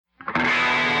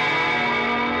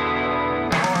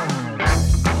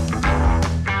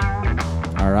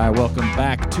All right, welcome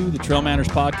back to the TrailManners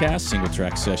podcast,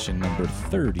 SingleTrack Session number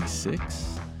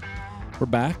 36. We're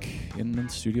back in the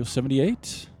Studio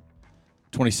 78,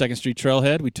 22nd Street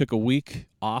Trailhead. We took a week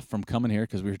off from coming here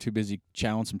because we were too busy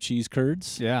chowing some cheese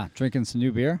curds. Yeah, drinking some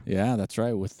new beer. Yeah, that's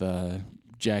right, with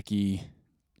Jackie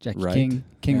Wright.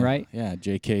 King yeah, Wright. Yeah,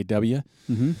 JKW.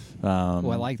 Mm-hmm. I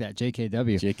like that,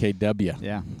 JKW. JKW.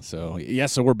 Yeah. So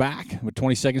we're back with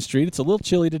 22nd Street. It's a little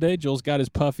chilly today. Joel's got his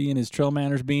puffy and his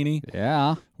TrailManners beanie.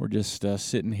 Yeah. We're just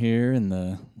sitting here in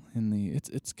the.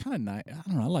 It's kind of nice. I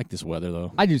don't know. I like this weather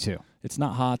though. I do too. It's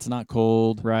not hot. It's not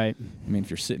cold. Right. I mean, if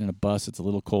you're sitting in a bus, it's a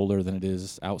little colder than it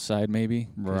is outside, maybe.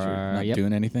 Because you're not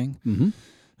doing anything.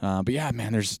 Mm-hmm. But yeah,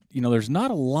 man, there's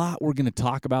not a lot we're going to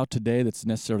talk about today that's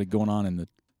necessarily going on in the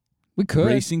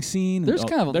racing scene. There's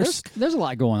there's a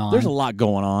lot going on. There's a lot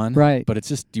going on. Right. But it's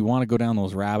just, do you want to go down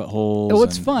those rabbit holes? Well,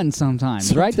 it's fun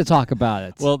sometimes, right, to talk about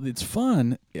it. Well, it's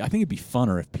fun. I think it'd be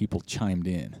funner if people chimed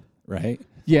in, right?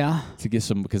 Yeah. To get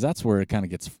some, because that's where it kind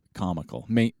of gets comical.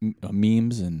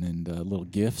 Memes and little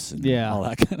GIFs and all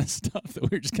that kind of stuff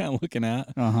that we're just kind of looking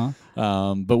at.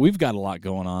 But we've got a lot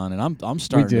going on, and I'm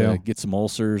starting to get some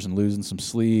ulcers and losing some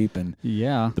sleep, and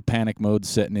the panic mode's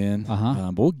setting in.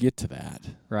 But we'll get to that.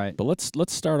 Right. But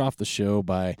let's start off the show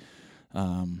by,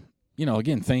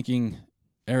 again, thanking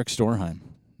Erik Storheim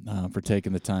for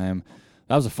taking the time.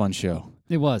 That was a fun show.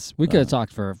 It was. We could have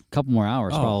talked for a couple more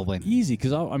hours, probably. Easy,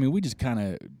 because we just kind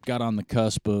of got on the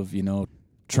cusp of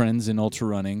trends in ultra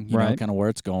running, you know, kind of where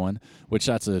it's going. Which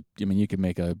you could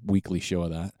make a weekly show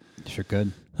of that. Sure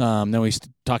could. Then we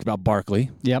talked about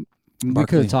Barkley. Yep. We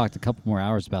could have talked a couple more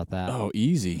hours about that. Oh,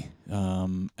 easy.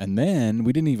 And then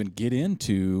we didn't even get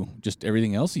into just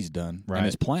everything else he's done and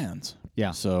his plans.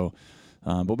 Yeah. So.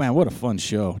 But man, what a fun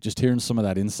show! Just hearing some of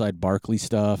that inside Barkley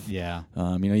stuff. Yeah.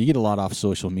 You get a lot off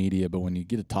social media, but when you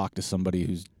get to talk to somebody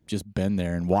who's just been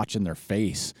there and watching their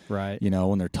face, right?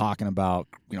 When they're talking about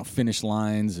finish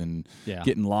lines and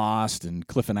getting lost and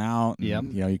cliffing out.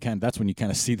 And, that's when you kind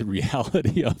of see the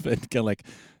reality of it. Kind of like,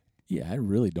 yeah, I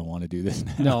really don't want to do this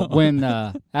now. No, when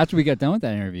after we got done with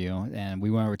that interview and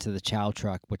we went over to the Chow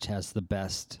Truck, which has the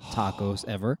best tacos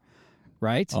ever,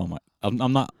 right? Oh my.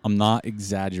 I'm not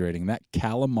exaggerating. That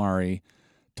calamari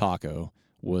taco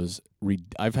was.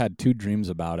 I've had two dreams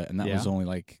about it, and that was only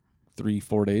like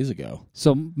 3-4 days ago.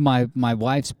 So my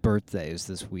wife's birthday is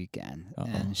this weekend,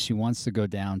 and she wants to go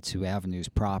down to Avenues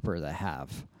proper to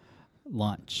have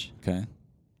lunch. Okay.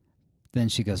 Then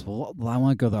she goes, well, I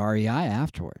want to go to the REI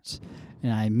afterwards,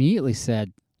 and I immediately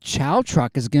said, Chow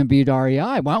Truck is going to be at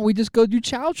REI. Why don't we just go do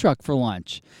Chow Truck for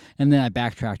lunch? And then I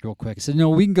backtracked real quick. I said, no,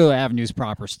 we can go to Avenues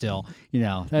proper still.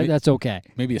 That's okay.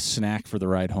 Maybe a snack for the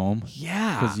ride home.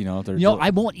 Yeah. Because, I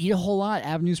won't eat a whole lot at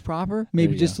Avenues proper.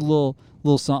 Maybe just a little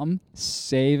something.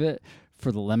 Save it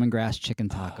for the lemongrass chicken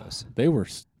tacos. They were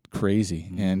crazy.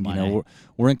 And,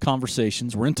 we're in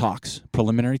conversations. We're in talks,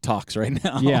 preliminary talks right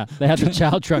now. Yeah. They had the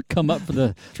Chow Truck come up for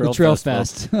the Trail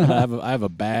Fest. I have a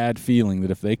bad feeling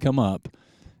that if they come up,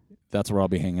 that's where I'll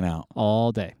be hanging out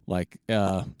all day. Like,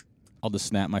 I'll just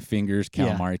snap my fingers.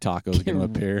 Calamari tacos are going to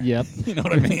appear. Yep. You know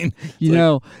what I mean? You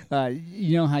know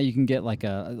how you can get like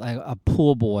a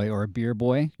pool boy or a beer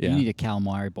boy? Yeah. You need a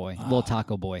calamari boy, a little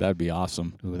taco boy. That'd be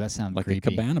awesome. Ooh, that sounds like creepy.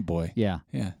 a cabana boy. Yeah.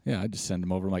 Yeah. I just send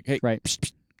them over. I'm like, hey,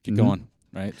 keep Mm-hmm. going.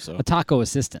 Right. So a taco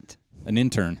assistant. An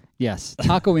intern. Yes,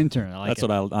 taco intern. I like That's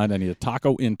what I need, a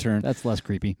taco intern. That's less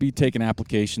creepy. Be taking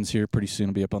applications here pretty soon.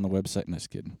 It'll be up on the website. No, just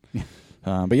kidding.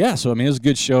 But yeah, so it was a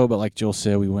good show. But like Joel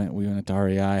said, we went to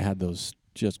REI, had those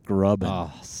just grubbing.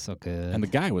 Oh, so good. And the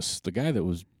guy that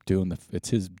was doing it's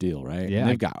his deal, right? Yeah.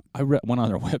 And went on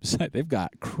their website. They've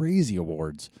got crazy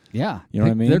awards. Yeah. You know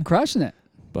what I mean? They're crushing it.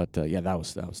 But that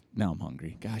was. Now I'm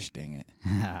hungry. Gosh dang it.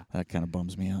 That kind of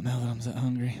bums me out now that I'm that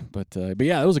hungry. But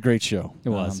yeah, it was a great show. It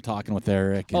was. I'm talking with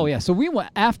Erik. Oh yeah. So we went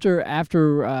after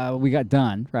we got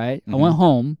done. Right. Mm-hmm. I went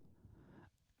home,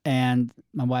 and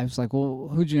my wife's like, "Well,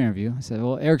 who'd you interview?" I said,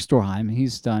 "Well, Erik Storheim.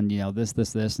 He's done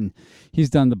this, and he's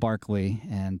done the Barkley."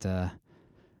 And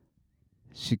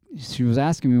she was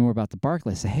asking me more about the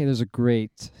Barkley. I said, "Hey, there's a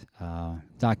great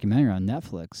documentary on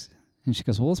Netflix," and she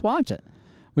goes, "Well, let's watch it."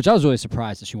 Which I was really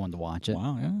surprised that she wanted to watch it.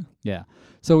 Wow, yeah. Yeah.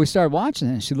 So we started watching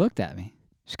it, and she looked at me.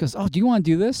 She goes, "Oh, do you want to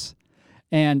do this?"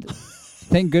 And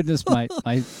thank goodness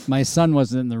my son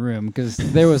wasn't in the room, because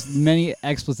there was many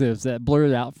expletives that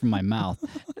blurted out from my mouth,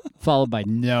 followed by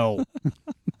no.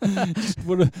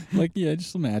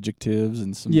 Just some adjectives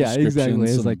and some descriptions. Exactly.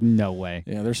 It's like, no way.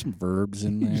 Yeah, there's some verbs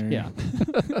in there. Yeah.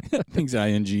 Things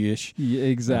ing-ish. Yeah,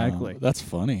 exactly. That's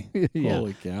funny. Yeah.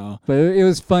 Holy cow. But it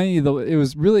was funny, though. It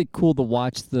was really cool to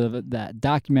watch that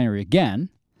documentary again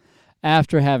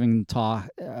after having talked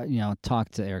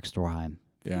to Erik Storheim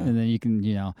Yeah. And then you can,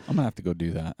 I'm going to have to go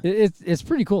do that. It's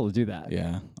pretty cool to do that.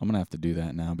 Yeah. I'm going to have to do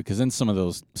that now because then some of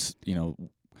those,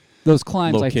 those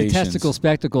climbs, locations, like the Testicle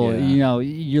Spectacle,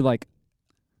 you're like,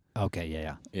 okay,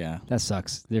 yeah. That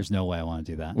sucks. There's no way I want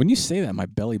to do that. When you say that, my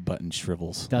belly button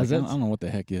shrivels. Does it? I don't know what the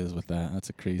heck is with that. That's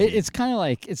a crazy. It's kind of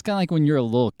like when you're a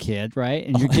little kid, right?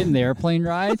 And you're getting the airplane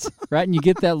rides, right? And you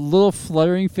get that little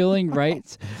fluttering feeling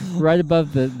right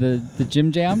above the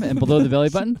gym jam and below the belly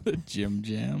button. The gym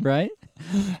jam, right?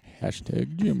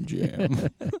 Hashtag gym jam.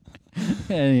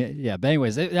 But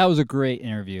anyways, that was a great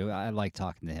interview. I like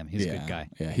talking to him. He's a good guy.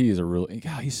 Yeah, he is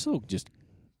he's so just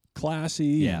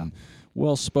classy and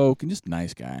well-spoken, just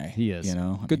nice guy. He is.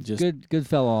 Good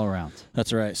fellow all around.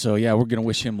 That's right. So, we're going to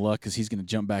wish him luck because he's going to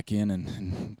jump back in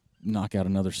and knock out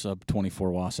another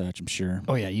sub-24 Wasatch, I'm sure.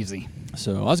 Oh, yeah, easy.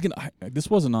 So, this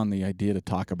wasn't on the idea to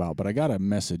talk about, but I got a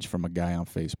message from a guy on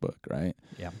Facebook, right?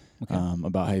 Yeah. Okay.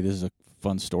 About, hey, this is a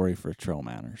fun story for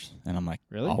TrailManners. And I'm like,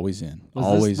 really? Always in.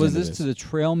 Was this to the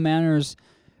TrailManners,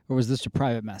 or was this a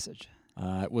private message?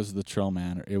 It was the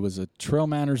TrailManners. It was a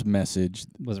TrailManners message.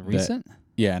 Was it recent?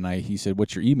 Yeah, and he said,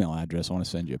 what's your email address? I want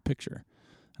to send you a picture.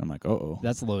 I'm like, uh-oh.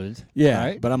 That's loaded. Yeah,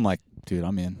 right? But I'm like, dude,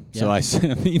 I'm in. Yeah. So I sent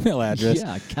him the email address.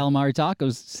 Yeah, calamari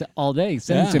tacos all day.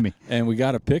 Send it to me. And we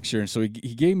got a picture. And so he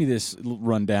gave me this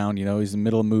rundown. He's in the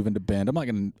middle of moving to Bend. I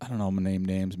don't know, I'm going to name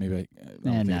names. Maybe I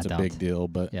don't think it's a big deal.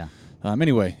 But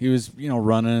anyway, he was,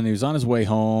 running. He was on his way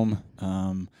home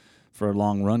for a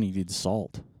long run. He needed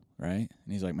salt. Right?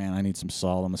 And he's like, man, I need some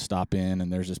salt. I'm going to stop in.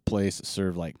 And there's this place that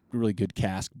served like really good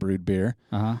cask brewed beer.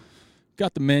 Uh-huh.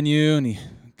 Got the menu and he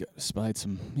spied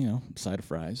some, side of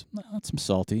fries. Not some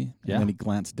salty. Yeah. And then he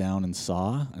glanced down and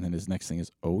saw. And then his next thing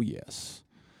is, oh, yes.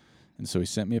 And so he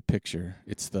sent me a picture.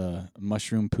 It's the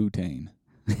mushroom poutine.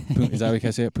 Is that what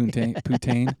you say it? Poutine?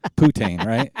 Poutine,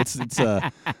 right? It's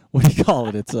what do you call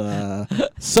it? It's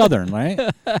Southern,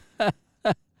 right?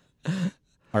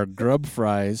 Our grub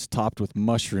fries topped with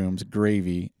mushrooms,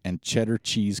 gravy, and cheddar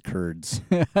cheese curds.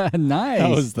 Nice.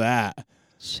 How was that?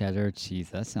 Cheddar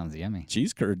cheese. That sounds yummy.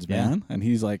 Cheese curds, man. And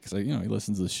he's like, so, he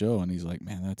listens to the show, and he's like,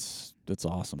 man, that's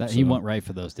awesome. He went right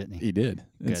for those, didn't he? He did.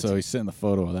 Good. And so he sent the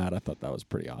photo of that. I thought that was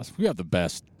pretty awesome. We have the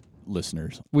best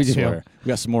listeners. We do. Swear. We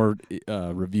got some more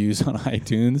reviews on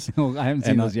iTunes. Oh, I haven't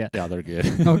seen those yet. Yeah, they're good.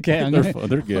 Okay,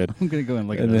 they're good. I'm gonna go and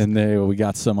look at those. And then we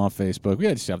got some on Facebook. We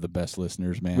just have the best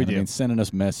listeners, man. We do. I mean, sending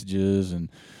us messages and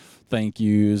thank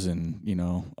yous and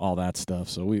all that stuff.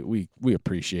 So we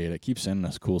appreciate it. Keep sending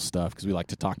us cool stuff because we like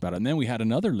to talk about it. And then we had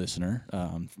another listener,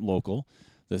 local,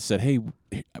 that said, "Hey,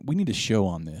 we need a show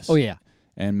on this." Oh yeah.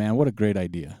 And man, what a great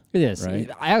idea! It is. Right?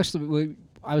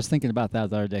 I was thinking about that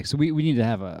the other day. So we need to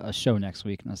have a show next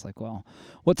week, and I was like, well,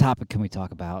 what topic can we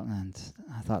talk about? And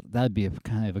I thought that'd be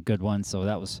kind of a good one. So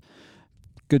that was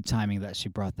good timing that she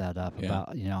brought that up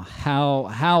about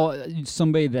how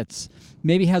somebody that's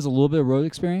maybe has a little bit of road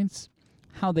experience,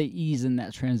 how they ease in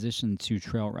that transition to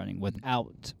trail running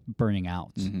without burning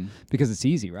out. Mm-hmm. Because it's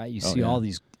easy, right? You see all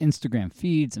these Instagram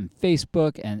feeds and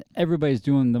Facebook, and everybody's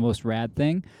doing the most rad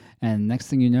thing. And next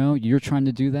thing you know, you're trying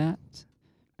to do that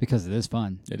because it is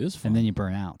fun. It is fun. And then you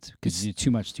burn out because you do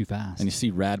too much too fast. And you see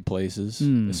rad places,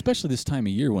 especially this time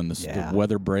of year when the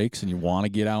weather breaks and you want to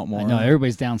get out more. I know,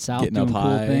 everybody's down south getting doing up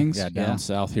cool high. things. Yeah, down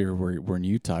south here we're in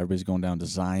Utah. Everybody's going down to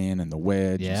Zion and the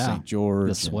Wedge and St. George.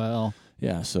 The Swell.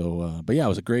 Yeah, so, but yeah, it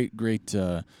was a great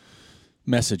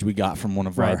message we got from one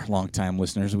of our longtime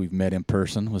listeners we've met in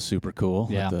person. It was super cool.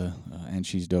 Yeah. And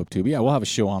she's dope too. But yeah, we'll have a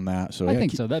show on that. So I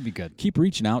think so. That'd be good. Keep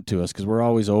reaching out to us because we're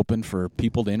always open for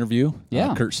people to interview.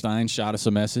 Yeah. Kurt Stein shot us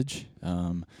a message.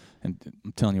 And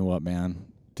I'm telling you what, man,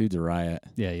 dude's a riot.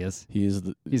 Yeah, he is. He's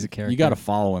a character. You got to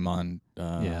follow him on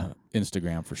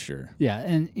Instagram for sure. Yeah,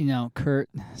 and Kurt,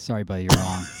 sorry, buddy, you're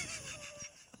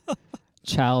wrong.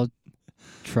 Child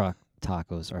truck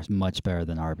tacos are much better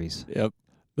than Arby's. Yep.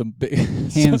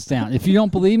 Hands down. If you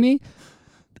don't believe me,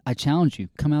 I challenge you.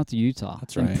 Come out to Utah.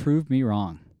 That's right. And prove me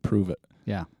wrong. Prove it.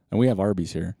 Yeah. And we have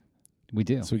Arby's here. We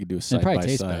do. So we could do a side by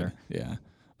side. Better. Yeah.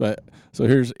 But so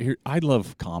here I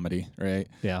love comedy, right?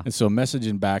 Yeah. And so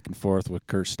messaging back and forth with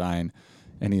Kurt Stein,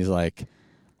 and he's like,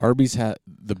 Arby's had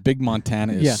the Big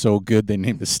Montana is so good they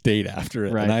named the state after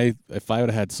it. Right. And if I would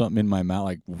have had something in my mouth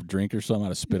like drink or something, I'd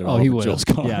have spit it all over over Joel's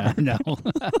car. Yeah, no.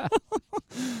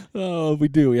 Oh, we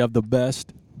do. We have the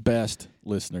best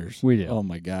listeners. We do. Oh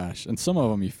my gosh. And some of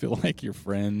them you feel like you're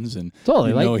friends and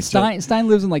totally. Like Stein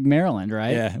lives in like Maryland,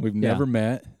 right? Yeah, we've never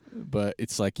met, but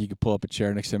it's like you could pull up a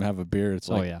chair next to him, have a beer. It's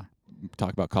like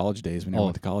talk about college days when you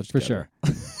went to college together.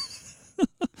 For sure.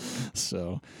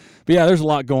 So, but yeah, there's a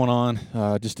lot going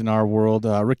on just in our world.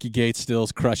 Ricky Gates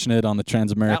still's crushing it on the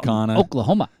Transamericana.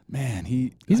 Oklahoma. Man,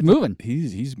 he's moving.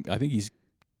 I think he's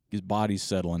his body's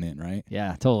settling in, right?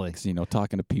 Yeah, totally. 'Cause,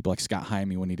 talking to people like Scott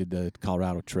Jaime when he did the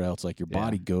Colorado Trail, it's like your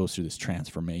body goes through this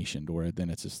transformation to where then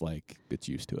it's just like it's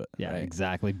used to it. Yeah, right?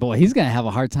 exactly. Boy, he's going to have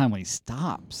a hard time when he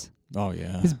stops. Oh,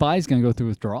 yeah. His body's going to go through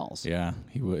withdrawals. Yeah,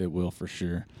 it will for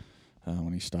sure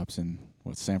when he stops in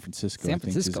San Francisco. San I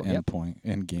think Francisco, his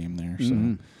end game there.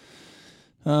 Mm-hmm.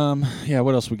 So.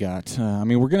 What else we got?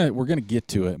 We're gonna get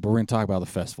to it, but we're gonna talk about the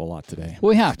festival a lot today.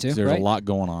 We have to. There's right? a lot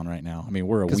going on right now. I mean,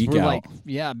 we're a week out.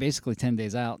 Basically 10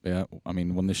 days out. Yeah, I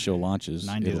mean, when this show launches,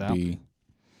 9 days it'll out. be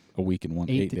a week and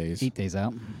 8 days. 8 days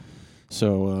out.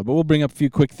 So, but we'll bring up a few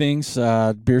quick things.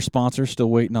 Beer sponsor, still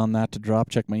waiting on that to drop.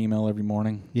 Check my email every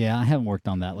morning. Yeah, I haven't worked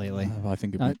on that lately. I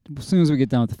think as soon as we get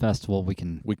done with the festival, we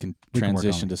can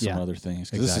transition to some other things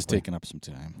because this is taking up some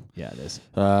time. Yeah, it is.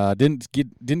 Didn't get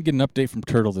an update from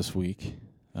Turtle this week.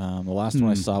 The last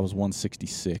one I saw was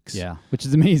 166. Yeah, which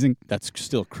is amazing. That's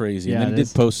still crazy. Yeah, and then he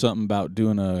did post something about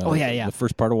doing the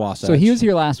first part of Wasatch. So he was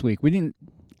here last week. We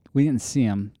didn't see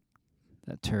him.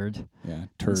 That turd. Yeah,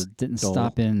 didn't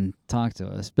stop in and talk to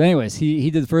us. But anyways, he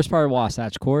did the first part of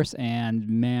Wasatch course, and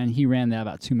man, he ran that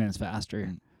about 2 minutes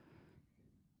faster.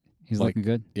 He's looking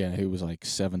good. Yeah, he was like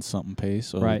 7-something pace.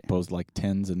 So right. Opposed like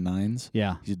 10s and 9s.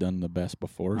 Yeah. He's done the best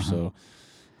before, so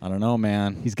I don't know,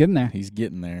 man. He's getting there. He's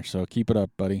getting there, so keep it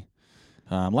up, buddy.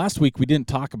 Last week we didn't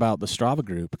talk about the Strava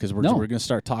group because we're going to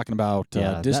start talking about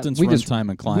distance, run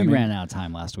time, and climbing. We ran out of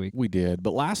time last week. We did,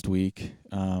 but last week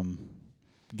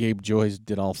Gabe Joyce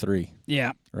did all 3.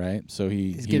 Yeah. Right? So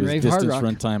he was distance,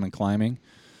 run time, and climbing.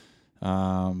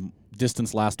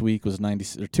 Distance last week was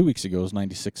 2 weeks ago was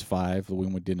 96.5, the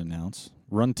one we didn't announce.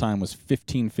 Run time was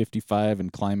 15:55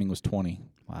 and climbing was 20.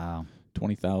 Wow.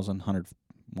 20,000,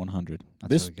 100.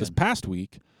 This past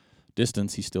week,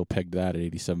 distance, he still pegged that at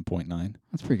 87.9.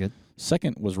 That's pretty good.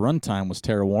 Second was run time was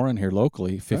Tara Warren here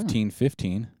locally,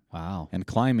 15:15. Wow. And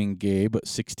climbing, Gabe,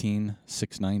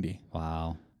 16,690.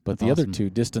 Wow. But That's other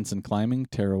two, distance and climbing,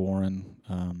 Tara Warren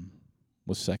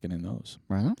was second in those.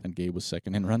 Right on. And Gabe was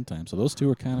second in run time. So those two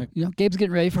are kind of... Gabe's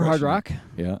getting ready for Hard Rock.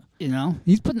 Yeah.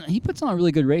 He puts on a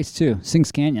really good race, too.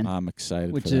 Sings Canyon. I'm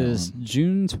excited which for that is one.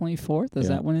 June 24th. Is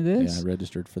that when it is? Yeah, I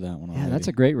registered for that one already. Yeah, that's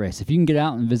a great race. If you can get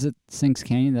out and visit Sings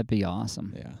Canyon, that'd be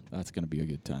awesome. Yeah, that's going to be a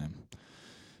good time.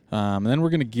 And then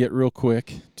we're going to get real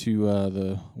quick to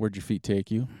the Where'd Your Feet Take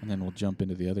You, and then we'll jump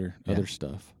into the other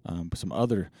stuff.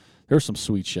 There were some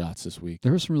sweet shots this week.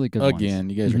 There were some really good ones. Again,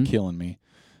 you guys are killing me.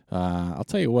 I'll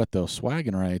tell you what, though,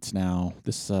 Swaggin' Rights now,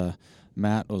 this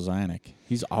Matt Ozanek,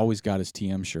 he's always got his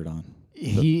TM shirt on.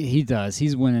 He does.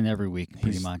 He's winning every week,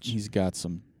 pretty much. He's got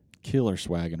some killer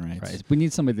Swaggin' Rights. Right. We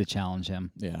need somebody to challenge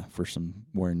him. Yeah, for some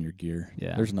wearing your gear.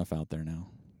 Yeah. There's enough out there now.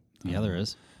 Yeah, there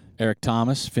is. Eric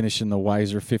Thomas finishing the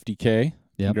Weiser 50K.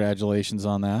 Yep. Congratulations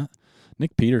on that.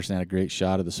 Nick Peterson had a great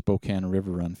shot of the Spokane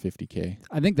River Run 50K.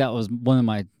 I think that was one of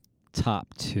my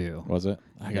top 2. Was it?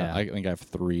 I think I have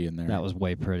 3 in there. That was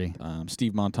way pretty.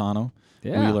 Steve Montano,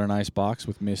 yeah. Wheeler and Icebox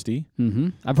with Misty. Mm-hmm.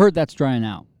 I've heard that's drying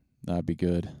out. That'd be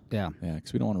good. Yeah. Yeah,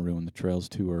 because we don't want to ruin the trails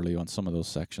too early on some of those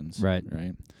sections. Right.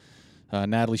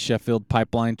 Natalie Sheffield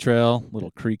Pipeline Trail,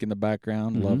 little creek in the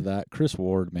background. Mm-hmm. Love that. Chris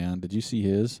Ward, man, did you see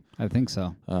his? I think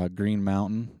so. Green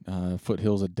Mountain,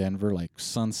 foothills of Denver, like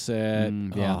sunset.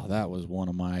 Yeah. Oh, that was one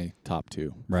of my top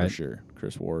 2 for sure.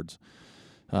 Chris Ward's.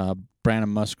 Brandon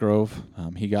Musgrove,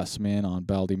 he got some in on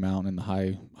Baldy Mountain in the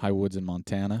high woods in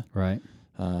Montana. Right.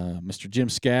 Mr. Jim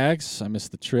Skaggs, I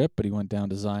missed the trip, but he went down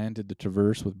to Zion, did the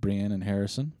Traverse with Brian and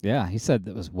Harrison. Yeah, he said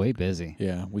it was way busy.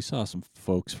 Yeah, we saw some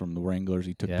folks from the Wranglers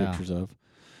he took pictures of.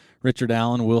 Richard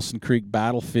Allen, Wilson Creek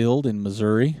Battlefield in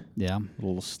Missouri. Yeah.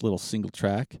 Little single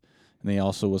track. And he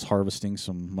also was harvesting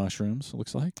some mushrooms, it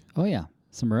looks like. Oh, yeah.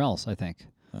 Somewhere else, I think.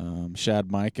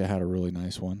 Shad Micah had a really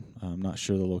nice one. I'm not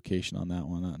sure the location on that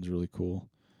one. That one's really cool.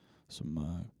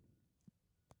 Some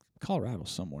Colorado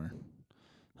somewhere.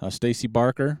 Stacy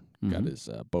Barker got his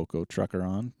Boco trucker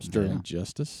on. Sterling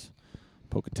Justice.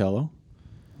 Pocatello.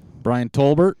 Brian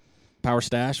Tolbert. Power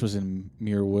Stash was in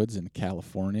Muir Woods in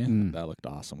California. That looked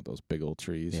awesome with those big old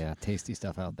trees. Yeah, tasty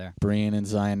stuff out there. Brian in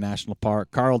Zion National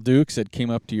Park. Carl Dukes had came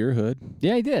up to your hood.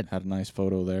 Yeah, he did. Had a nice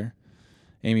photo there.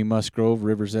 Amy Musgrove,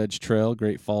 River's Edge Trail,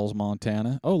 Great Falls,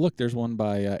 Montana. Oh, look, there's one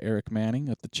by Eric Manning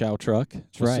at the Chow Truck.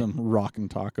 That's right. Some rockin'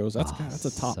 tacos. That's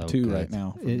a top 2 good. right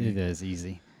now. It is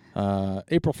easy.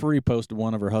 April Free posted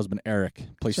one of her husband, Eric.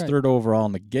 Placed 3rd overall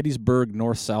in the Gettysburg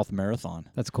North-South Marathon.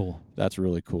 That's cool. That's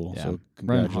really cool. Yeah. So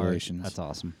congratulations. That's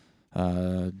awesome.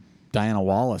 Diana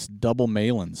Wallace, double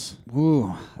Malins.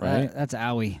 Ooh, right? That's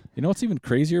owie. You know what's even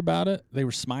crazier about it? They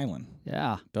were smiling.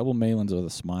 Yeah. Double Malins with a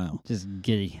smile. Just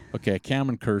giddy. Okay,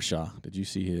 Cameron Kershaw. Did you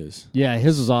see his? Yeah,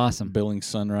 his was awesome. Billings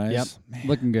Sunrise. Yep. Man,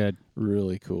 looking good.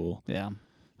 Really cool. Yeah.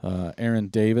 Aaron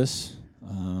Davis,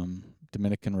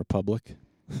 Dominican Republic.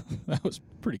 That was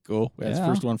pretty cool. That's the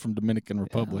first one from Dominican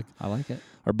Republic. I like it.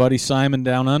 Our buddy Simon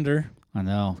down under. I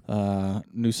know.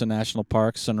 Noosa National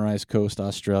Park, Sunrise Coast,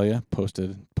 Australia.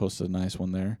 Posted a nice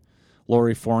one there.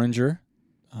 Lori Foringer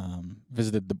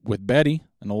visited with Betty,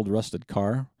 an old rusted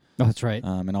car. Oh, that's right.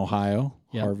 In Ohio,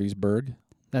 Harveysburg.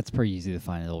 That's pretty easy to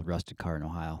find an old rusted car in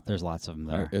Ohio. There's lots of them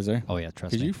there. Is there? Oh, yeah,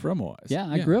 trust me. Because you're from Ohio. Yeah,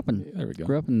 I grew up in. There we go.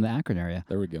 Grew up in the Akron area.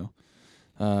 There we go.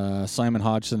 Simon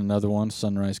Hodgson, another one,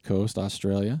 Sunrise Coast,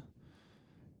 Australia.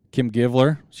 Kim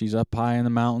Givler, she's up high in the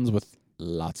mountains with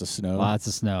lots of snow. Lots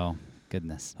of snow.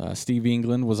 Goodness. Steve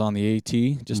England was on the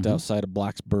AT just outside of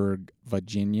Blacksburg,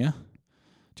 Virginia.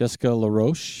 Jessica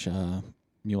LaRoche,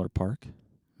 Mueller Park.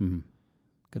 Mm-hmm.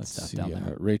 Good stuff down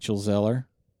there. Rachel Zeller,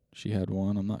 she had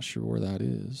one. I'm not sure where that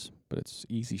is, but it's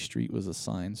Easy Street was a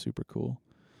sign. Super cool.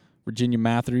 Virginia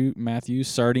Matthews,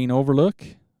 Sardine Overlook.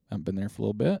 Haven't been there for a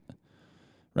little bit.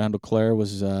 Randall Clare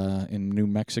was in New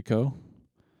Mexico.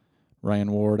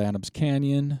 Ryan Ward, Adams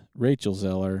Canyon. Rachel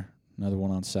Zeller, another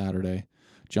one on Saturday.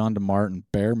 John DeMartin,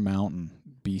 Bear Mountain,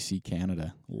 BC,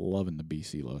 Canada. Loving the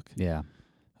BC look. Yeah.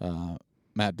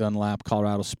 Matt Dunlap,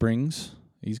 Colorado Springs.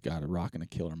 He's got a rockin' a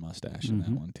killer mustache in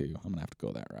that one, too. I'm going to have to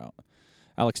go that route.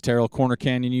 Alex Terrell, Corner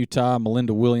Canyon, Utah.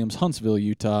 Melinda Williams, Huntsville,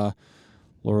 Utah.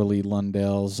 Laura Lee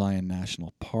Lundell, Zion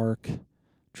National Park.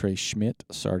 Trey Schmidt,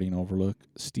 Sardine Overlook.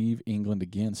 Steve England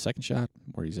again, second shot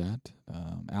where he's at.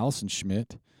 Allison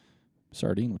Schmidt,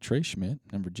 Sardine with Trey Schmidt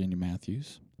and Virginia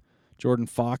Matthews. Jordan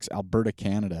Fox, Alberta,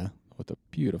 Canada, with a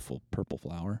beautiful purple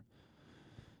flower.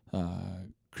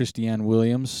 Christiane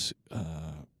Williams,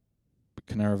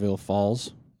 Canaveral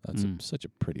Falls. That's such a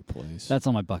pretty place. That's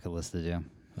on my bucket list to do.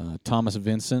 Thomas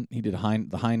Vincent, he did the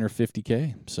Heiner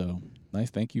 50K. So nice.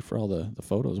 Thank you for all the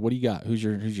photos. What do you got? Who's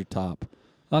your top?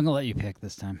 I'm gonna let you pick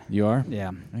this time. You are? Yeah.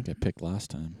 I think I picked last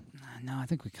time. No, I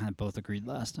think we kind of both agreed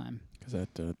last time. Because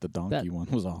the donkey one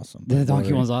was awesome. The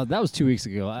donkey one was awesome. That was 2 weeks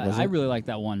ago. I really like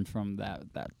that one from that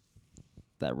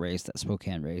race, that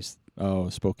Spokane race. Oh,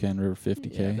 Spokane River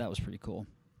 50K. Yeah, that was pretty cool.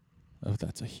 Oh,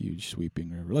 that's a huge sweeping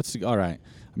river. Let's see. All right.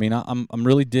 I mean, I'm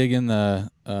really digging the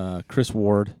Chris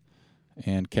Ward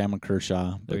and Cameron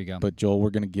Kershaw. There you go. But Joel, we're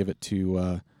gonna give it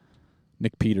to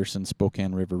Nick Peterson,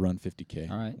 Spokane River Run 50K.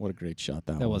 All right. What a great shot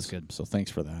that was. That was good. So thanks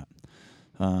for that.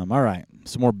 All right.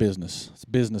 Some more business. It's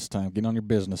business time. Get on your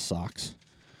business socks.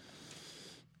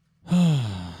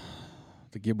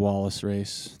 The Gib Wallace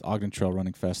race, the Ogden Trail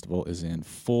Running Festival, is in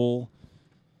full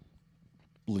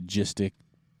logistic.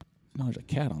 No, there's a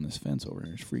cat on this fence over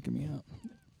here. It's freaking me out.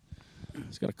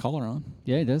 He's got a collar on.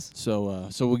 Yeah, he does. So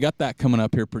we got that coming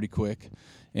up here pretty quick.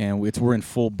 And we're in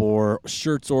full bore.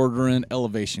 Shirts ordering.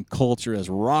 Elevation Culture is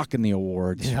rocking the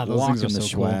awards. Yeah, those things are so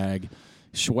swag. Cool.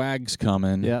 Swag's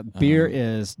coming. Yeah, beer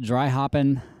is dry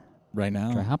hopping. Right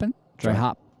now? Dry hopping? Dry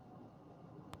hop.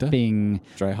 Being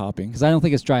dry hopping. Because I don't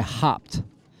think it's dry hopped.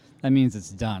 That means it's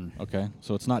done. Okay,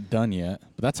 so it's not done yet,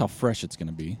 but that's how fresh it's going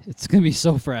to be. It's going to be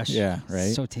so fresh. Yeah,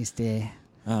 right? So tasty.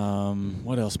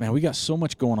 What else, man? We got so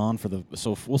much going on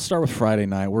so we'll start with Friday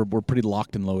night. We're pretty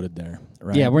locked and loaded there,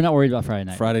 right? Yeah, we're not worried about Friday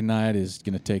night. Friday night is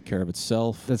going to take care of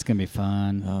itself. That's going to be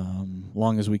fun.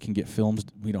 Long as we can get films.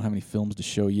 We don't have any films to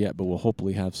show yet, but we'll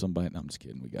hopefully have somebody. No, I'm just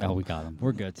kidding. We got them.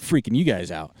 We're good. Freaking you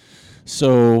guys out.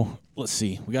 So let's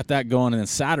see. We got that going, and then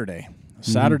Saturday,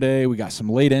 we got some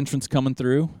late entrants coming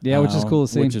through. Yeah, which is cool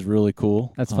to see. Which is really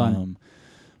cool. That's fun.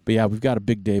 But yeah, we've got a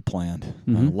big day planned.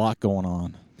 A lot going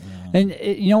on. And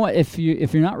you know what? If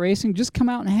you're not racing, just come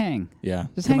out and hang. Yeah,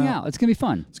 just hang out. It's gonna be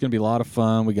fun. It's gonna be a lot of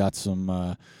fun. We got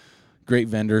some great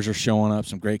vendors are showing up.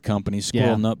 Some great companies: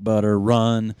 Squirrel Nut Butter,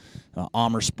 Run,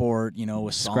 Amer Sport.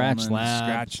 With Scratch Solomon,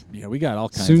 Lab. Yeah, we got all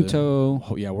kinds. Sunto.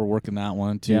 Oh yeah, we're working that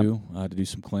one too to do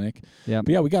some clinic. Yeah,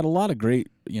 but yeah, we got a lot of great.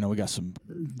 We got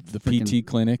the PT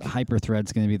clinic. Hyper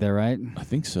Thread's gonna be there, right? I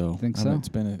think so. So. It's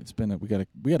been.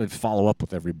 We got to follow up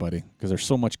with everybody because there's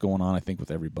so much going on. I think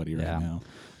with everybody right now.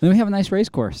 Then we have a nice race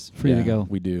course for you to go.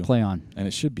 We do play on, and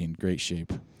it should be in great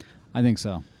shape. I think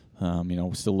so.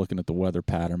 We're still looking at the weather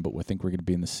pattern, but we think we're going to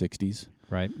be in the 60s.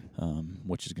 Right.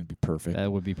 Which is going to be perfect.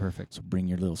 That would be perfect. So bring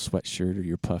your little sweatshirt or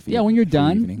your puffy. Yeah, when you're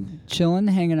done, chilling,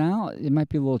 hanging out. It might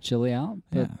be a little chilly out,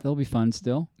 but it'll be fun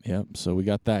still. Yep. So we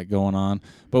got that going on.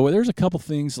 But there's a couple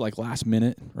things like last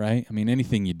minute, right? I mean,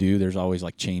 anything you do, there's always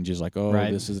like changes like,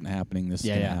 this isn't happening. This is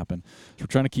going to happen. So we're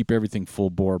trying to keep everything full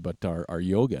bore, but our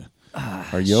yoga.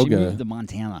 Our yoga. She moved to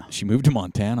Montana. She moved to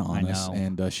Montana on us,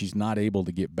 and she's not able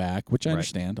to get back, which I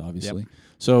understand, obviously. Yep.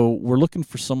 So we're looking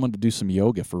for someone to do some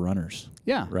yoga for runners.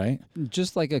 Yeah. Right?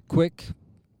 Just like a quick,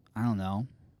 I don't know.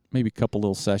 Maybe a couple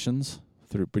little sessions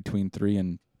between 3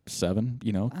 and 7,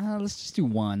 Let's just do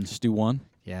one. Just do one?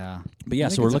 Yeah. But yeah,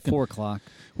 so we're looking 4 o'clock.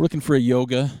 We're looking for a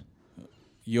yogi.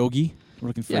 We're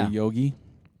looking for a yogi.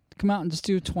 Come out and just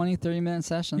do a 20, 30-minute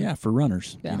session. Yeah, for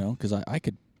runners. Yeah. Because I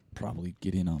could probably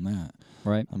get in on that.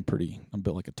 Right. I'm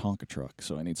built like a Tonka truck,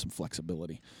 so I need some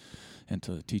flexibility and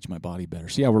to teach my body better.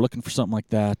 So yeah, we're looking for something like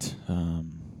that.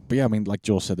 But yeah, I mean, like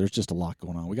Joel said, there's just a lot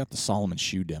going on. We got the Solomon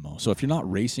shoe demo. So if you're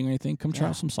not racing or anything, come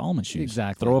try some Solomon shoes.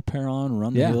 Exactly. Throw a pair on,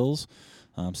 run the hills,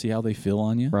 see how they feel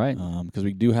on you. Right. Because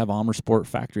we do have Amer Sport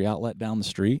Factory Outlet down the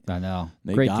street. I know.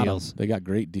 Great deals. They got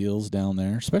great deals down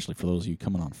there, especially for those of you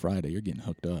coming on Friday. You're getting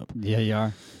hooked up. Yeah, you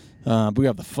are. But we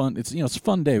have the fun. It's a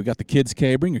fun day. We got the Kids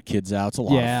K. Bring your kids out. It's a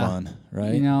lot of fun,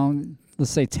 right?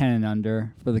 Let's say 10 and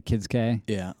under for the Kids K.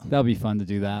 Yeah, that'll be fun to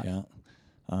do that. Yeah.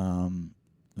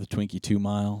 The Twinkie 2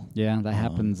 mile. Yeah, that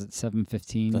happens at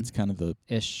 7:15. That's kind of the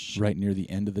ish right near the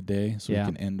end of the day, so we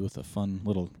can end with a fun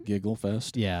little giggle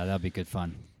fest. Yeah, that'll be good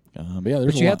fun. But yeah,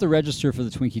 you have to register for the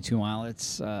Twinkie 2 mile.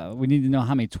 It's we need to know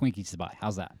how many Twinkies to buy.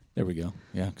 How's that? There we go.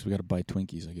 Yeah, because we got to buy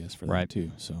Twinkies, I guess, for that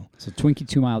too. So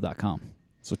Twinkie2mile.com.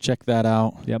 So check that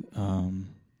out. Yep.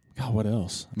 God, what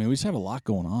else? I mean, we just have a lot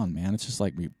going on, man. It's just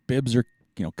like bibs are,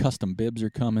 custom bibs are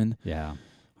coming. Yeah.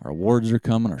 Our awards are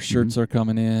coming. Our shirts are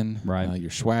coming in. Right.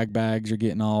 Your swag bags are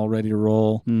getting all ready to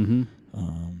roll. Mm-hmm.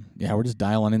 We're just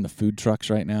dialing in the food trucks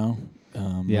right now.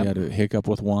 We had a hiccup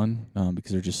with one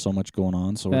because there's just so much going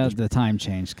on. So the time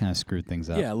change kind of screwed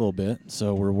things up. Yeah, a little bit.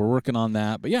 So we're working on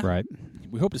that. But yeah, right.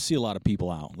 We hope to see a lot of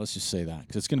people out. Let's just say that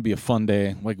because it's going to be a fun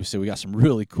day. Like we said, we got some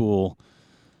really cool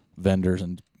vendors,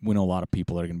 and we know a lot of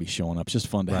people that are going to be showing up. It's just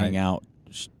fun to hang out,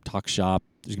 talk shop.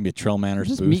 There's going to be a TrailManners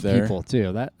booth meet there. People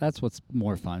too. That's what's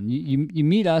more fun. You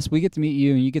meet us, we get to meet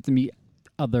you, and you get to meet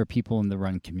other people in the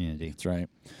run community. That's right.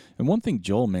 And one thing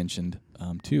Joel mentioned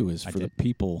too is for the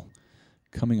people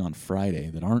coming on Friday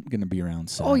that aren't going to be around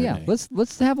Saturday. Oh yeah,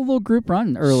 let's have a little group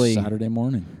run early Saturday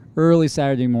morning. Early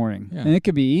Saturday morning, yeah. And it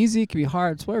could be easy, it could be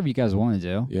hard. It's whatever you guys want to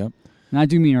do. Yep. And I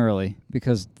do mean early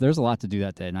because there's a lot to do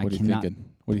that day. And What are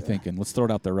you thinking? Let's throw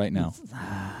it out there right now.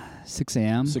 6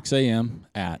 a.m. 6 a.m.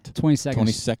 at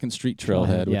 22nd Street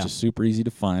Trailhead, which is super easy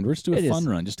to find. We're just doing a fun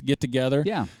run just to get together.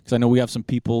 Yeah. Because I know we have some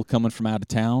people coming from out of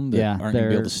town that aren't going to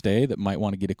be able to stay that might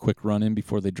want to get a quick run in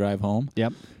before they drive home.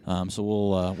 Yep. So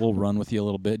we'll run with you a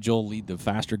little bit. Joel lead the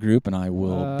faster group, and I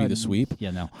will be the sweep.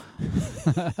 Yeah, no.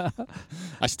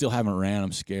 I still haven't ran.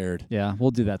 I'm scared. Yeah,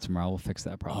 we'll do that tomorrow. We'll fix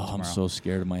that problem tomorrow. I'm so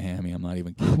scared of my hammy. I'm not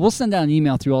even kidding. We'll send out an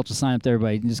email through Ultra Sign Up to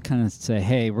everybody and just kind of say,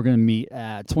 hey, we're going to meet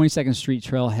at 22nd Street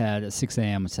Trailhead at 6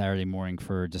 a.m. Saturday morning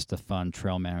for just a fun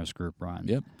TrailManners group run.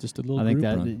 Yep, just a little I think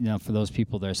group that run. For those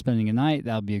people that are spending a night,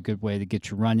 that'll be a good way to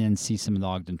get your run in, see some of the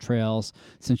Ogden trails.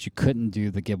 Since you couldn't do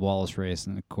the Gib Wallace race,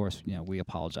 and of course, we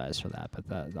apologize for that, but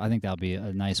I think that'll be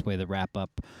a nice way to wrap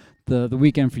up the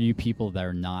weekend for you people that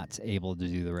are not able to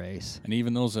do the race. And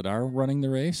even those that are running the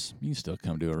race, you can still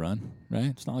come do a run, right?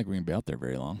 It's not like we're gonna be out there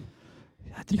very long.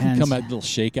 You can come at a little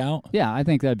shakeout. Yeah, I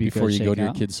think that'd be before good. You go to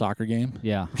your kid's soccer game.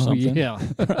 Yeah, or something. Yeah,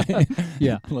 right?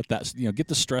 Yeah. Let that get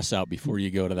the stress out before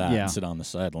you go to that and sit on the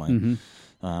sideline.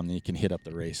 Mm-hmm. You can hit up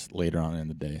the race later on in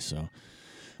the day. So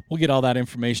we'll get all that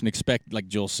information. Expect, like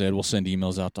Joel said, we'll send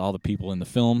emails out to all the people in the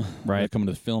film that are coming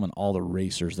to the film and all the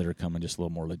racers that are coming. Just a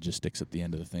little more logistics at the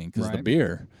end of the thing because the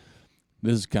beer.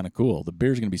 This is kind of cool. The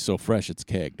beer's going to be so fresh, it's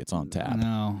kegged. It's on tap. I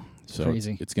know. So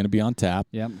crazy. It's going to be on tap.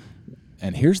 Yep.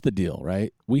 And here's the deal,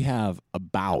 right? We have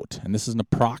and this is an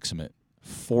approximate,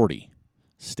 40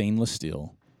 stainless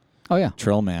steel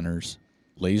TrailManners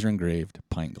laser engraved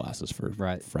pint glasses for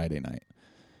Friday night.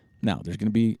 Now, there's going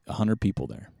to be 100 people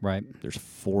there. Right. There's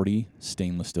 40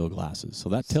 stainless steel glasses. So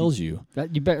that tells you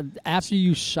that you better, after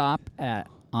you shop at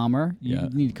Amer, you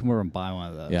need to come over and buy one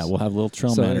of those. Yeah, we'll have a little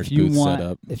TrailManners booth set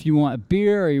up. If you want a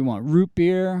beer or you want root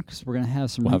beer, because we're going to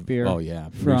have some root beer. Oh, yeah,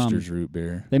 Brewster's root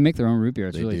beer. They make their own root beer.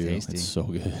 It's really do. tasty. It's so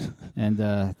good. And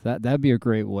that'd be a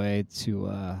great way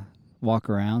to walk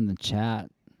around and chat,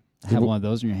 have one of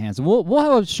those in your hands. And we'll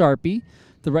have a Sharpie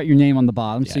to write your name on the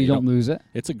bottom so you don't lose it.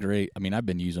 It's a great, I've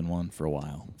been using one for a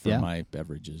while for my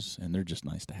beverages, and they're just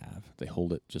nice to have. They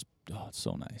hold it it's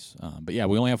so nice. But yeah,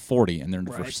 we only have 40, and they're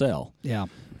for sale. Yeah.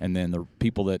 And then the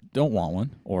people that don't want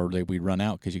one, or we run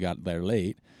out because you got there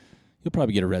late, you'll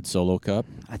probably get a red Solo cup.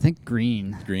 I think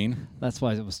green. Green? That's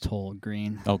why it was told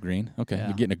green. Oh, green? Okay. Yeah.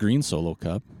 You're getting a green Solo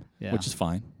cup, which is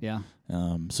fine. Yeah.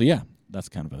 So yeah. That's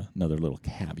kind of another little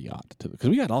caveat to it because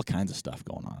we got all kinds of stuff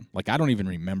going on. Like I don't even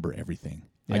remember everything.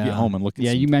 I get home and look at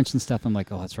you mentioned stuff. I'm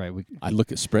like, oh, that's right. I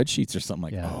look at spreadsheets or something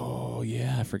like, oh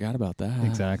yeah, I forgot about that.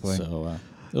 Exactly. So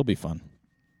it'll be fun.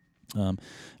 And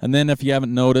then if you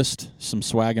haven't noticed, some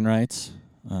swagging rights.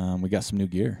 We got some new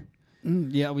gear.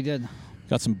 Yeah, we did.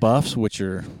 Got some buffs, which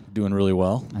are doing really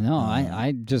well. I know.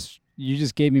 I just You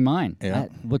just gave me mine. Yeah.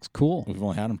 That looks cool. We've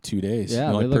only had them 2 days. Yeah,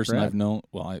 the only they look person rad. I've known,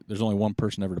 there's only one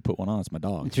person ever to put one on. It's my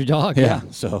dog. It's your dog. Yeah.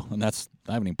 So, and I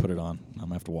haven't even put it on. I'm going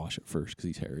to have to wash it first because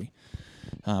he's hairy.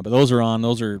 But those are on.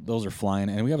 Those are flying.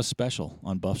 And we have a special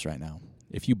on buffs right now.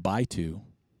 If you buy 2,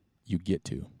 you get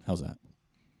 2. How's that?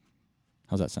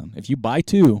 How's that sound? If you buy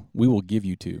 2, we will give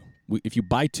you 2. If you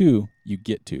buy 2, you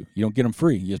get 2. You don't get them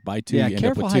free. You just buy 2. Yeah, you end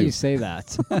careful up with how 2. you say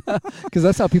that, because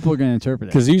that's how people are going to interpret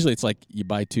it. Because usually it's like you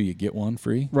buy 2, you get 1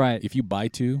 free. Right. If you buy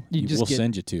 2, we'll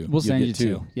send you 2. We'll send you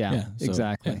 2. Yeah, so,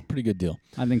 exactly. Yeah, pretty good deal.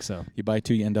 I think so. You buy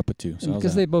 2, you end up with 2. So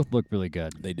because they both look really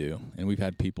good. They do, and we've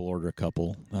had people order a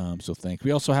couple. So thanks.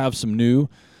 We also have some new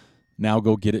Now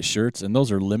Go Get It shirts, and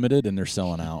those are limited and they're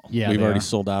selling out. Yeah, we've already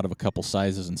sold out of a couple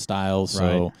sizes and styles.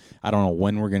 So I don't know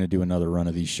when we're going to do another run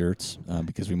of these shirts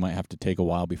because we might have to take a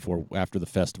while after the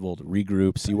festival to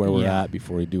regroup, see where we're at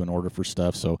before we do an order for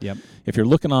stuff. So if you're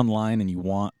looking online and you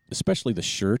want, especially the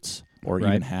shirts or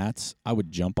even hats, I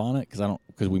would jump on it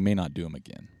because we may not do them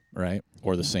again. Right?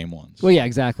 Or the same ones. Well, yeah,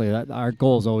 exactly. Our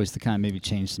goal is always to kind of maybe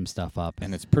change some stuff up.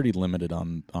 And it's pretty limited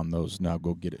on those Now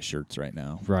Go Get It shirts right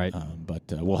now. Right. But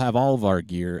we'll have all of our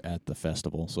gear at the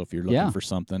festival. So if you're looking for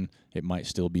something, it might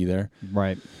still be there.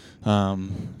 Right.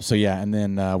 So, yeah, and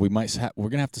then we're going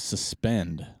to have to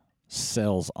suspend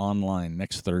sales online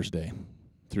next Thursday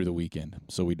through the weekend,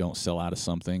 so we don't sell out of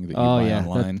something that you buy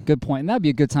online. Good point. And that'd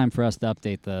be a good time for us to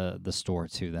update the store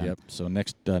too. Then. Yep. So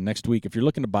next week, if you're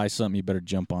looking to buy something, you better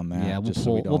jump on that. Yeah,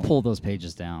 we'll pull those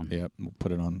pages down. Yep. We'll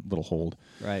put it on little hold.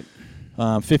 Right.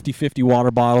 50/50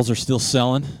 water bottles are still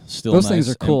selling. Still those nice. things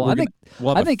are cool.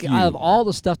 I think out of all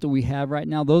the stuff that we have right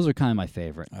now, those are kind of my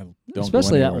favorite.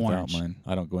 Especially that orange. Mine.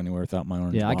 I don't go anywhere without my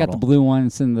orange. Yeah, bottle. I got the blue one.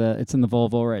 It's in the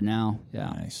Volvo right now. Yeah.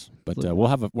 Nice. But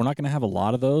we're not going to have a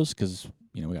lot of those because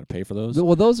we got to pay for those.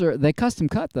 Well, they custom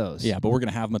cut those. Yeah, but we're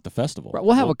going to have them at the festival. Right,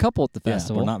 we'll have a couple at the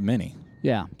festival. But not many.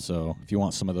 Yeah. So if you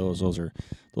want some of those are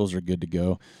good to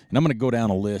go. And I'm going to go down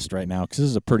a list right now because this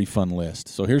is a pretty fun list.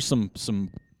 So here's some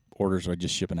orders are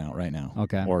just shipping out right now.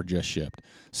 Okay. Or just shipped.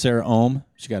 Sarah Ohm,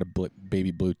 she got a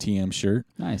baby blue TM shirt.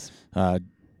 Nice.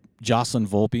 Jocelyn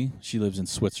Volpe, she lives in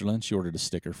Switzerland. She ordered a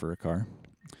sticker for her car.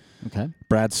 Okay.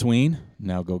 Brad Sween,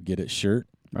 Now Go Get It shirt.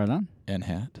 Right on. And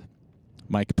hat.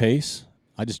 Mike Pace,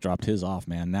 I just dropped his off,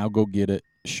 man. Now Go Get It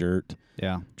shirt.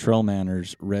 Yeah.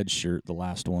 TrailManners red shirt, the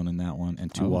last one in that one,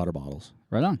 and 2 water bottles.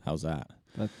 Right on. How's that?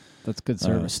 That's good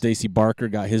service. Stacy Barker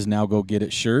got his Now Go Get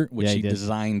It shirt, which he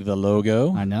designed the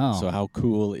logo. I know. So how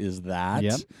cool is that?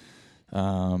 Yep.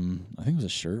 I think it was a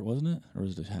shirt, wasn't it? Or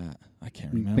was it a hat? I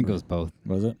can't remember. I think it was both.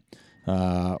 Was it?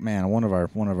 Man, one of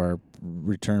our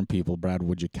return people, Brad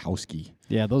Wojciechowski.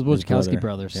 Yeah, those Wojciechowski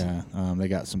brothers. Yeah, they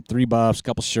got some 3 buffs, a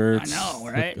couple shirts. I know,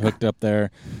 right? Hooked up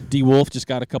there. D Wolf just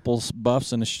got a couple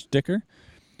buffs and a sticker.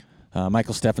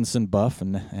 Michael Stephenson buff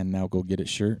and Now Go Get It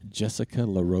shirt. Jessica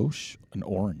LaRoche, an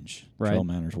orange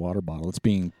TrailManners water bottle. It's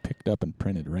being picked up and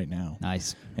printed right now.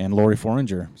 Nice. And Lori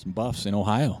Foringer, some buffs in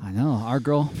Ohio. I know, our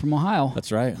girl from Ohio.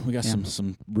 That's right. We got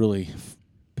some really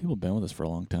people have been with us for a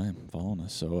long time, following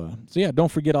us. So yeah,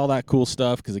 don't forget all that cool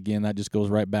stuff because again, that just goes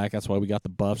right back. That's why we got the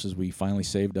buffs, is we finally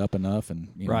saved up enough and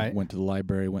went to the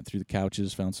library, went through the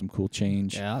couches, found some cool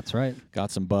change. Yeah, that's right. Got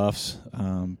some buffs,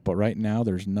 but right now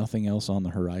there's nothing else on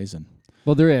the horizon.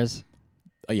 Well, there is.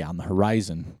 Yeah, on the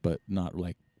horizon, but not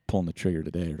like pulling the trigger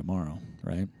today or tomorrow,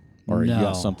 right? Or you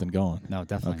got something going? No,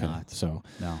 definitely not. So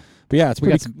no, but yeah, we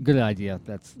got some good idea.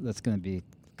 That's going to be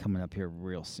coming up here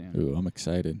real soon. Ooh, I'm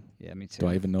excited. Yeah, me too. Do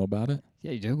I even know about it?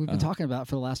 Yeah, you do. We've been talking about it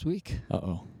for the last week.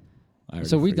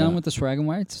 So we done with the Swag and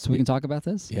Whites, so we can talk about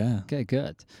this? Yeah. Okay,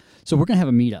 good. So we're going to have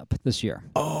a meetup this year.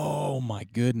 Oh, my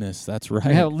goodness. That's right.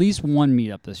 We have at least one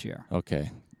meetup this year. Okay.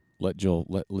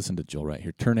 Listen to Joel right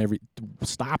here.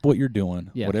 Stop what you're doing.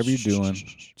 Yeah. Whatever you're doing,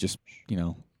 just,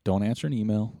 don't answer an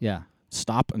email. Yeah.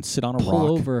 Stop and sit on a rock.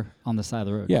 Pull over on the side of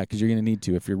the road. Yeah, because you're going to need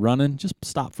to. If you're running, just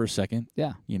stop for a second.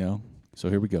 Yeah. So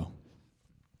here we go.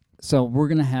 So we're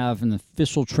going to have an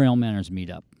official TrailManners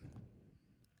meetup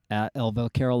at El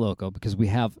Vaquero Loco because we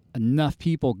have enough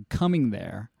people coming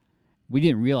there. We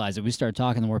didn't realize it. We started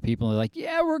talking to more people. And they're like,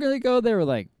 yeah, we're going to go there. We're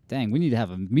like, dang, we need to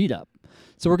have a meetup.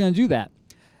 So we're going to do that.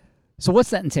 So what's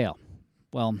that entail?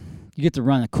 Well, you get to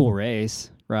run a cool race,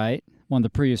 right? One of the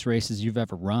prettiest races you've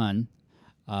ever run.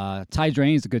 Ty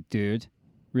Drain's a good dude.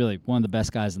 Really, one of the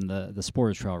best guys in the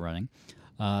sport of trail running.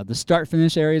 The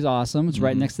start-finish area is awesome. It's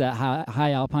right next to that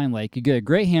high alpine lake. You get a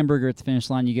great hamburger at the finish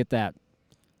line. You get that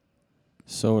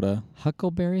soda.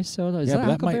 Huckleberry soda? Is that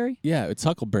Huckleberry? It's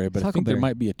Huckleberry, but I think there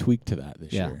might be a tweak to that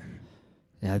this year.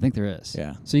 Yeah, I think there is.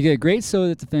 Yeah. So you get a great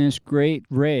soda at the finish, great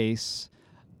race.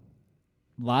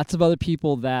 Lots of other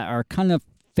people that are kind of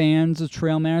fans of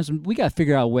TrailManners. We got to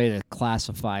figure out a way to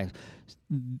classify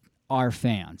our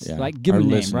fans. Yeah. Like, give our them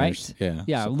a name, listeners. right?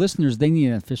 Yeah. Our listeners, they need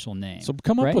an official name. So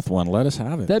come up with one. Let us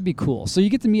have it. That'd be cool. So you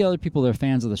get to meet other people that are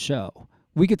fans of the show.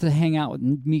 We get to hang out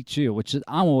and meet you, which is,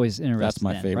 I'm always interested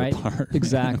in. That's my favorite part.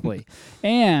 Exactly.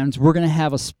 And we're going to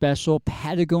have a special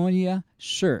Patagonia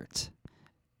shirt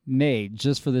made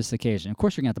just for this occasion. Of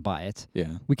course, you're going to have to buy it.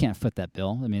 Yeah. We can't foot that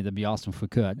bill. I mean, that'd be awesome if we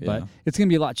could, Yeah. but it's going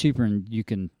to be a lot cheaper and you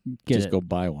can get Just go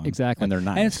buy one. Exactly. And they're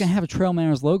nice. And it's going to have a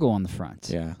TrailManners logo on the front.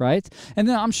 Yeah. Right? And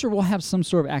then I'm sure we'll have some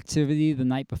sort of activity the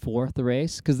night before the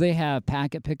race because they have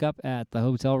packet pickup at the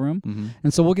hotel room. Mm-hmm.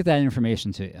 And so we'll get that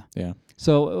information to you. Yeah.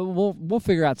 So we'll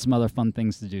figure out some other fun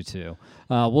things to do too.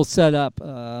 We'll set up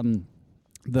the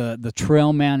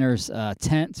TrailManners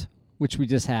tent, which we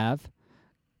just have.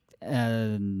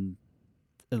 And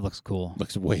it looks cool.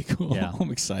 Looks way cool. Yeah.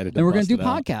 I'm excited. And we're going to do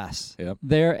bust it out. podcasts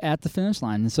there at the finish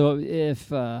line. And so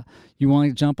if you want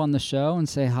to jump on the show and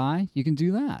say hi, you can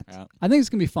do that. Yeah. I think it's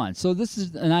going to be fun. So this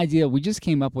is an idea we just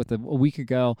came up with a week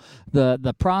ago.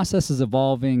 The process is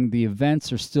evolving. The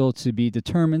events are still to be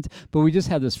determined. But we just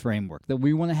have this framework that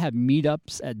we want to have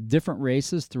meetups at different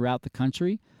races throughout the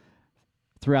country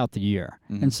throughout the year.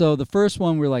 Mm-hmm. And so the first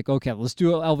one, we're like, okay, let's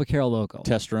do an El Vaquero logo.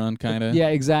 Test run, kind of? Yeah,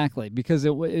 exactly. Because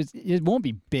it won't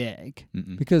be big.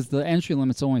 Mm-mm. Because the entry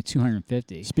limit's only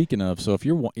 250. Speaking of, so if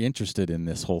you're interested in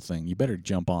this whole thing, you better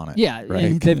jump on it. Yeah, right?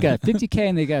 and they've got a 50K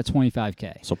and they got a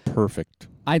 25K. So perfect.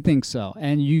 I think so.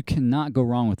 And you cannot go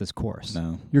wrong with this course.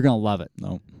 No. You're going to love it.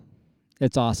 No.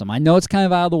 It's awesome. I know it's kind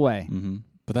of out of the way. Mm-hmm.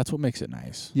 But that's what makes it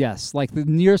nice. Yes. Like the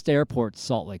nearest airport's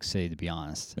Salt Lake City, to be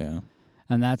honest. Yeah.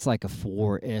 And that's like a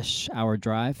 4-ish hour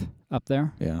drive up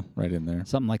there. Yeah, right in there.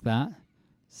 Something like that.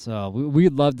 So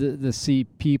we'd love to see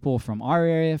people from our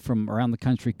area, from around the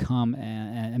country, come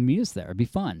and meet us there. It'd be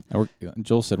fun.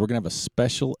 Joel said we're going to have a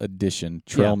special edition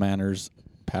TrailManners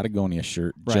Patagonia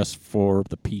shirt just for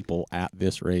the people at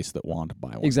this race that want to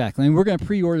buy one. Exactly. And we're going to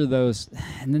pre-order those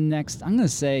in the next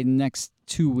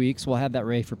 2 weeks. We'll have that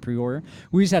ready for pre-order.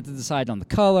 We just have to decide on the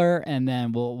color, and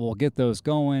then we'll get those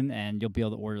going, and you'll be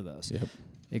able to order those. Yep.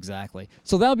 Exactly.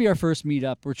 So that'll be our first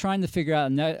meetup. We're trying to figure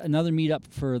out another meetup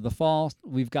for the fall.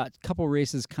 We've got a couple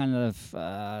races kind of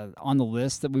on the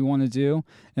list that we want to do.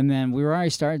 And then we were already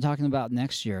started talking about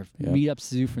next year, meetups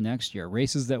to do for next year,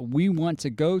 races that we want to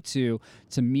go to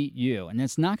meet you. And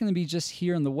it's not going to be just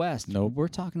here in the West. Nope. We're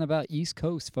talking about East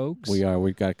Coast, folks. We are.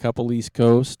 We've got a couple East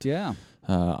Coast. Yeah.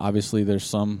 Obviously, there's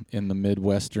some in the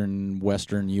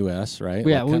Western U.S., right?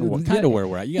 Yeah, kind of where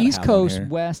we're at. You East Coast,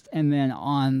 West, and then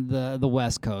on the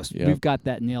West Coast. Yep. We've got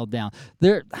that nailed down.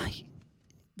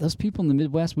 Those people in the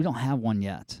Midwest, we don't have one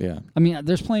yet. Yeah. I mean,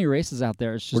 there's plenty of races out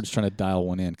there. It's we're just trying to dial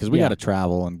one in because we got to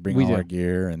travel and bring all our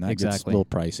gear, and that gets a little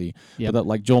pricey. Yep. But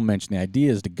like Joel mentioned, the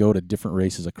idea is to go to different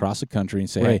races across the country and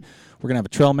say, hey, we're going to have a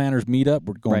TrailManners meetup.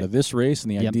 We're going to this race,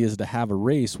 and the idea is to have a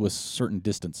race with certain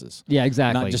distances. Yeah,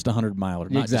 exactly. Not just a 100-miler,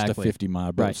 not just a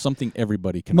 50-mile, but something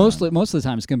everybody can Most run. of the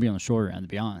time, it's going to be on the shorter end, to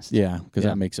be honest. Yeah, because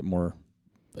that makes it more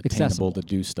attainable to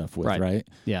do stuff with, right?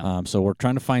 Yeah. So we're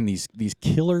trying to find these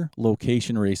killer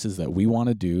location races that we want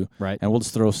to do, right? And we'll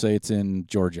just say it's in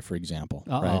Georgia, for example,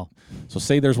 right? So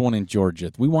say there's one in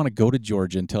Georgia. We want to go to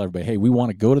Georgia and tell everybody, hey, we want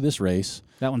to go to this race.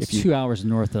 That one's 2 hours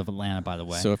north of Atlanta, by the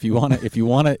way. So if you want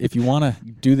to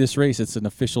do this race, it's an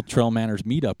official TrailManners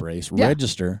meetup race. Yeah.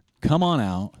 Register. Come on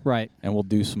out, right? And we'll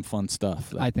do some fun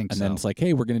stuff. I think so. And then it's like,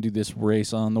 hey, we're going to do this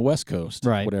race on the West Coast,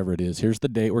 right? Whatever it is. Here's the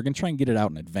date. We're going to try and get it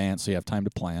out in advance so you have time to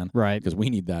plan, right? Because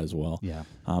we need that as well. Yeah.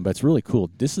 But it's really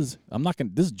cool. This is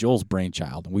Joel's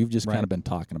brainchild, and we've just kind of been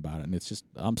talking about it, and it's just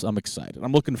I'm excited.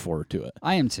 I'm looking forward to it.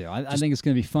 I am too. I think it's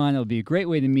going to be fun. It'll be a great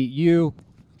way to meet you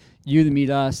to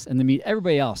meet us, and to meet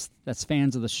everybody else that's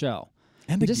fans of the show.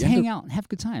 And just hang out and have a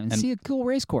good time and see a cool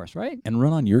race course, right? And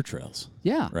run on your trails.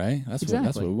 Yeah. Right? That's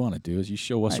what we want to do is you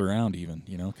show us around even,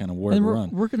 kind of where to run.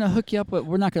 We're going to hook you up with,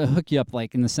 we're not going to hook you up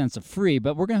like in the sense of free,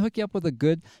 but we're going to hook you up with a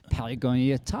good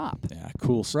Patagonia top. Yeah,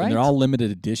 cool. Right? And they're all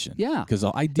limited edition. Yeah. Because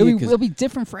the idea it'll be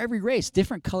different for every race,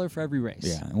 different color for every race.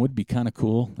 Yeah, it would be kind of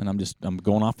cool. And I'm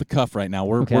going off the cuff right now.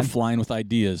 We're flying with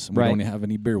ideas. We don't have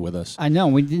any beer with us. I know.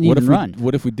 We didn't even run.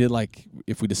 What if we did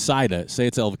if we decide to say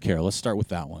it's El Vaquero? Let's start with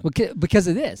that one. Because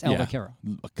it is El Vaquero.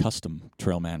 A custom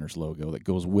TrailManners logo that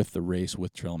goes with the race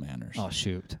with TrailManners. Oh,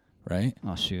 shoot. Right?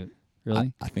 Oh, shoot.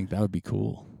 Really? I think that would be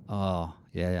cool. Oh,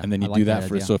 yeah. And then you do that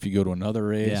for so if you go to another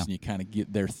race and you kind of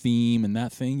get their theme and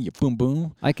that thing, you boom,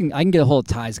 boom. I can get a hold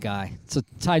of Ty's guy. So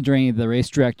Ty Drainey, the race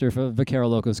director for Vaquero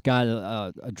Locos, got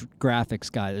a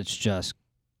graphics guy that's just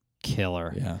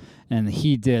killer. Yeah. And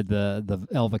he did the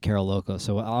El Vaquero Loco,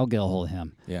 so I'll get a hold of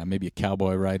him. Yeah, maybe a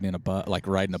cowboy riding a bus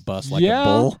like a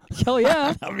bull. Hell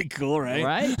yeah. That'd be cool, right?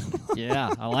 Right?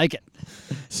 Yeah, I like it.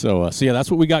 So yeah, that's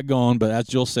what we got going. But as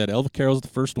Jill said, El Vaquero's the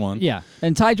first one. Yeah,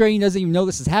 and Ty Drayton doesn't even know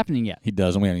this is happening yet. He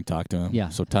doesn't. We haven't even talked to him. Yeah.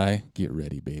 So Ty, get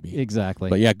ready, baby. Exactly.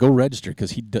 But yeah, go register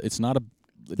because it's not a.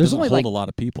 There's only hold a lot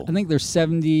of people. I think there's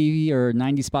 70 or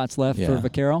 90 spots left for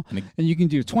Vaquero, and you can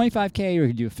do 25K or you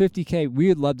can do 50K. We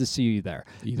would love to see you there.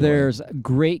 There's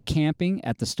great camping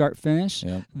at the start finish.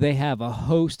 Yep. They have a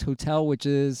host hotel, which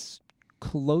is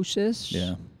close-ish.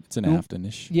 Yeah, it's an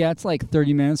Afton-ish. Yeah, it's like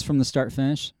 30 minutes from the start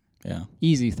finish. Yeah,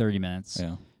 easy 30 minutes.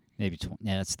 Yeah, maybe 20.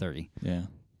 Yeah, that's 30. Yeah.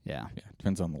 Yeah.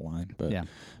 Depends on the line. But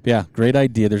yeah, great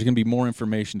idea. There's going to be more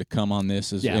information to come on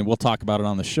this. And we'll talk about it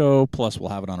on the show. Plus, we'll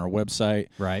have it on our website.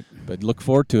 Right. But look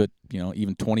forward to it.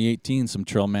 Even 2018, some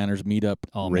TrailManners Meet Up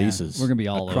races. Man. We're going to be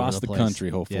all across over the country,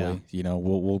 hopefully. Yeah.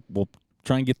 We'll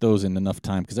try and get those in enough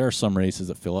time because there are some races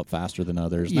that fill up faster than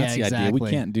others. And that's the idea. We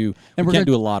can't do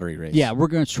do a lottery race. Yeah, we're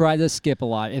going to try to skip a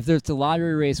lot. If there's a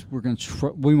lottery race,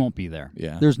 we won't be there.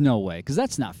 Yeah. There's no way because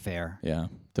that's not fair. Yeah.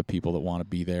 To people that want to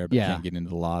be there but can't get into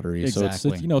the lottery.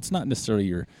 Exactly. So it's not necessarily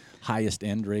your highest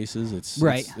end races. It's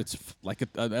like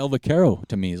an El Vaquero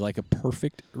to me is like a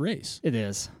perfect race. It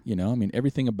is.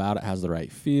 Everything about it has the right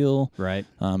feel. Right.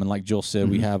 And like Jill said,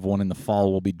 we have one in the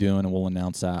fall we'll be doing, and we'll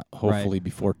announce that hopefully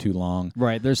before too long.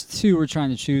 Right. There's 2 we're trying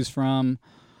to choose from.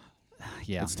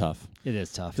 Yeah. It's tough. It is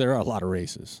tough. There are a lot of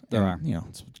races. There are.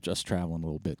 It's just traveling a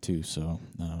little bit too. So,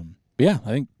 but yeah, I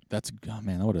think I'm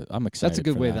excited. That's a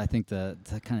good way, that. I think, to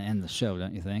kind of end the show,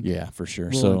 don't you think? Yeah, for sure.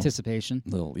 A little anticipation.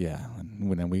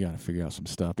 And then we got to figure out some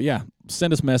stuff. But yeah,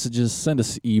 send us messages, send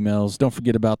us emails. Don't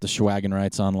forget about the Schwaggin'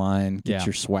 Rights online. Get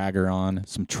your swagger on,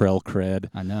 some trail cred.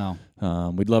 I know.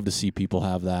 We'd love to see people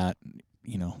have that,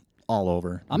 all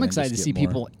over. I'm excited to see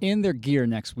people in their gear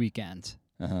next weekend.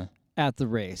 At the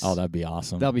race. Oh, that'd be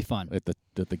awesome. That'll be fun. At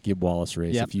the Gib Wallace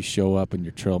race. Yep. If you show up in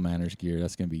your TrailManners gear,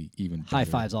 that's going to be even better. High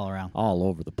fives all around. All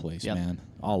over the place, man.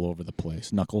 All over the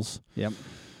place. Knuckles. Yep.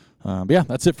 But yeah,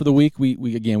 that's it for the week. We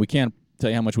can't tell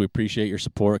you how much we appreciate your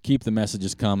support. Keep the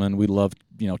messages coming. We love,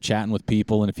 chatting with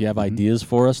people. And if you have ideas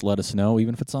for us, let us know.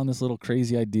 Even if it's on this little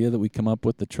crazy idea that we come up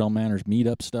with, the TrailManners Meet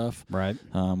Up stuff. Right.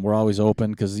 We're always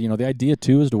open because, the idea,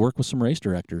 too, is to work with some race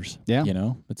directors. Yeah.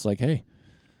 It's like, hey,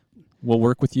 we'll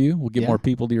work with you. We'll get more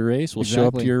people to your race. We'll show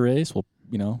up to your race. We'll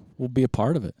be a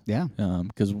part of it. Yeah.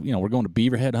 Because we're going to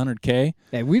Beaverhead 100K.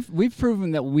 Hey, we've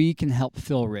proven that we can help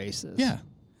fill races. Yeah,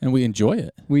 and we enjoy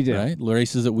it. We do. Right?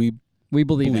 Races that we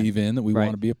believe in that we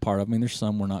want to be a part of. There's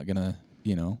some we're not gonna.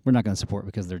 We're not gonna support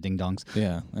because they're ding dongs.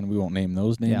 Yeah, and we won't name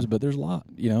those names, but there's a lot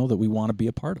that we want to be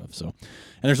a part of. So, and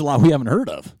there's a lot we haven't heard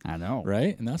of. I know.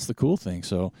 Right, and that's the cool thing.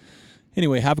 So.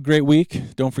 Anyway, have a great week.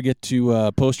 Don't forget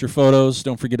to post your photos.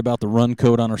 Don't forget about the run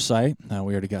code on our site. We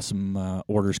already got some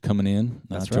orders coming in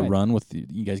to run with.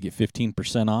 You guys get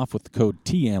 15% off with the code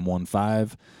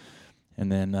TM15. And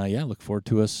then, look forward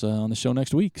to us on the show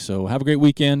next week. So have a great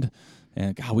weekend.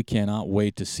 And, God, we cannot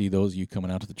wait to see those of you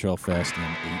coming out to the Trail Fest in 8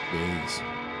 days.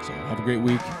 So have a great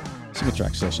week.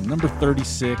 SingleTrack Session number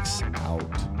 36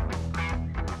 out.